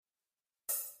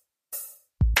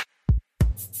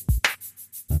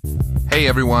Hey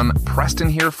everyone, Preston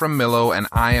here from Millo, and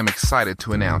I am excited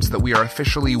to announce that we are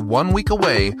officially 1 week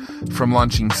away from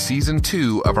launching Season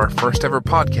 2 of our first ever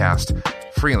podcast,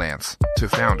 Freelance to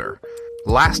Founder.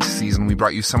 Last season, we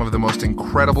brought you some of the most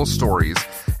incredible stories,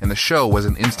 and the show was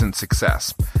an instant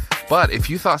success. But if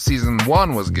you thought Season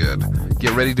 1 was good,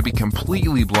 get ready to be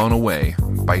completely blown away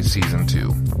by Season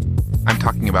 2. I'm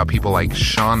talking about people like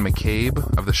Sean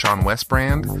McCabe of the Sean West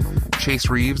brand, Chase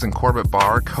Reeves and Corbett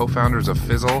Barr, co-founders of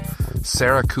Fizzle,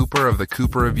 Sarah Cooper of the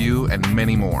Cooper Review, and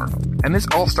many more. And this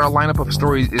all-star lineup of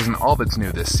stories isn't all that's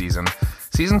new this season.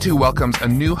 Season 2 welcomes a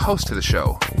new host to the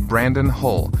show, Brandon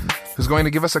Hull, who's going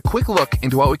to give us a quick look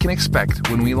into what we can expect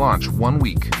when we launch 1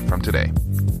 week from today.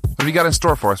 What have you got in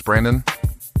store for us, Brandon?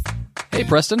 Hey,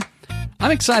 Preston.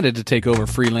 I'm excited to take over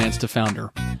Freelance to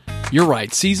Founder. You're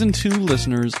right, Season 2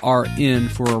 listeners are in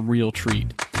for a real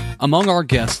treat. Among our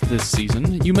guests this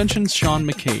season, you mentioned Sean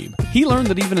McCabe. He learned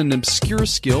that even an obscure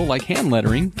skill like hand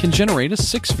lettering can generate a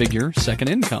six-figure second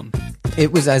income.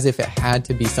 It was as if it had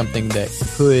to be something that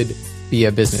could be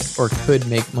a business or could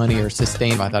make money or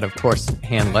sustain. I thought, of course,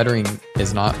 hand lettering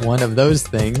is not one of those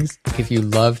things. If you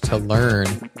love to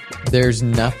learn, there's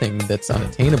nothing that's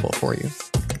unattainable for you.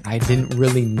 I didn't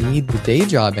really need the day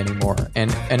job anymore.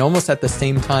 And almost at the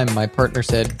same time, my partner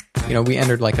said, we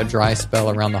entered like a dry spell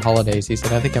around the holidays. He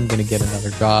said, I think I'm going to get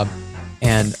another job.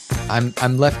 And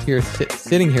I'm left here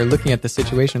sitting here looking at the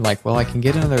situation like, well, I can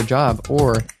get another job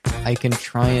or I can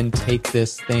try and take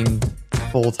this thing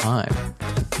full time.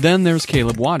 Then there's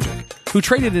Caleb Wojcik, who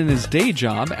traded in his day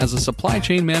job as a supply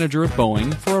chain manager at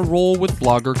Boeing for a role with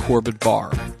blogger Corbett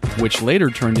Barr, which later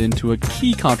turned into a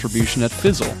key contribution at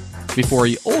Fizzle, before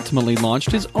he ultimately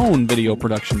launched his own video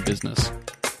production business.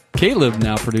 Caleb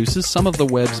now produces some of the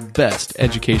web's best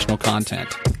educational content.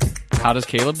 How does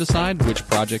Caleb decide which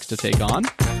projects to take on?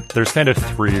 There's kind of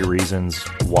three reasons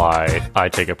why I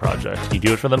take a project. You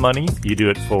do it for the money, you do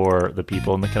it for the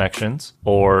people and the connections,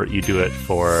 or you do it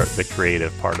for the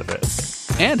creative part of it.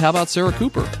 And how about Sarah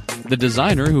Cooper, the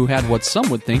designer who had what some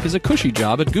would think is a cushy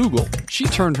job at Google? She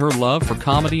turned her love for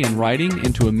comedy and writing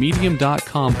into a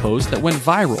Medium.com post that went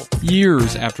viral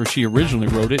years after she originally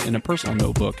wrote it in a personal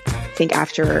notebook. I think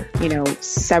after,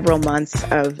 several months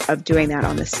of doing that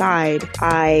on the side,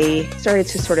 I started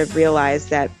to sort of realize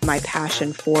that my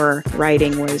passion for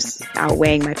writing was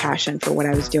outweighing my passion for what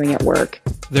I was doing at work.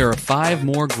 There are 5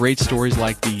 more great stories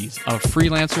like these of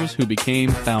freelancers who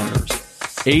became founders.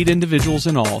 8 individuals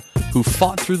in all who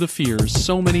fought through the fears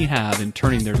so many have in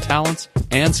turning their talents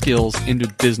and skills into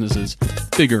businesses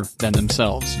bigger than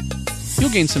themselves. You'll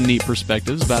gain some neat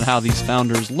perspectives about how these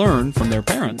founders learn from their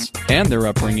parents and their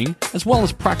upbringing, as well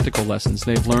as practical lessons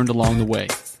they've learned along the way.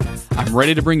 I'm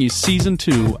ready to bring you Season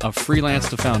 2 of Freelance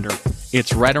to Founder.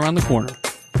 It's right around the corner.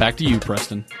 Back to you,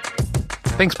 Preston.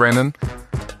 Thanks, Brandon.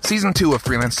 Season 2 of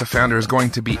Freelance to Founder is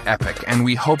going to be epic, and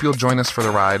we hope you'll join us for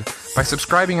the ride by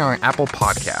subscribing on Apple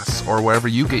Podcasts or wherever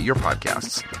you get your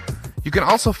podcasts. You can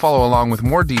also follow along with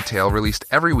more detail released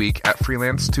every week at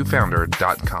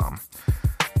freelancetofounder.com.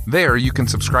 There, you can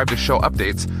subscribe to show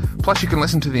updates, plus you can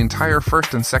listen to the entire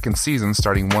first and second season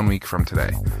starting 1 week from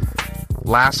today.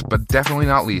 Last, but definitely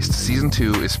not least, Season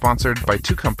 2 is sponsored by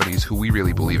 2 companies who we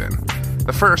really believe in.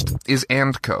 The first is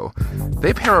 &Co.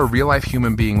 They pair a real-life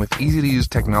human being with easy-to-use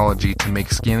technology to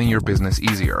make scaling your business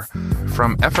easier.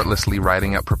 From effortlessly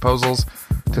writing up proposals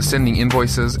to sending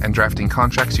invoices and drafting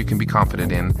contracts you can be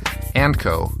confident in,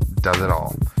 &Co does it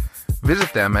all.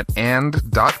 Visit them at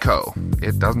and.co.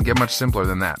 It doesn't get much simpler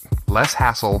than that. Less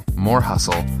hassle, more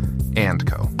hustle,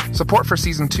 &Co. Support for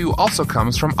Season 2 also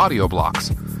comes from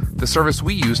AudioBlocks, the service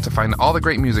we use to find all the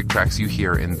great music tracks you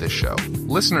hear in this show.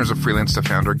 Listeners of Freelance to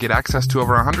Founder get access to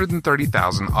over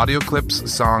 130,000 audio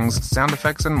clips, songs, sound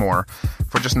effects, and more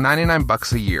for just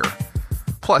 $99 a year.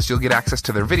 Plus, you'll get access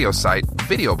to their video site,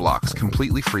 VideoBlocks,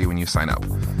 completely free when you sign up.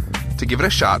 To give it a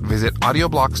shot, visit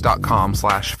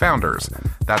audioblocks.com/founders.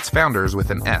 That's founders with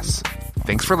an S.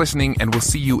 Thanks for listening, and we'll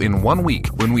see you in 1 week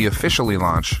when we officially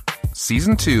launch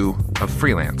Season 2 of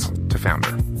Freelance to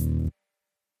Founder.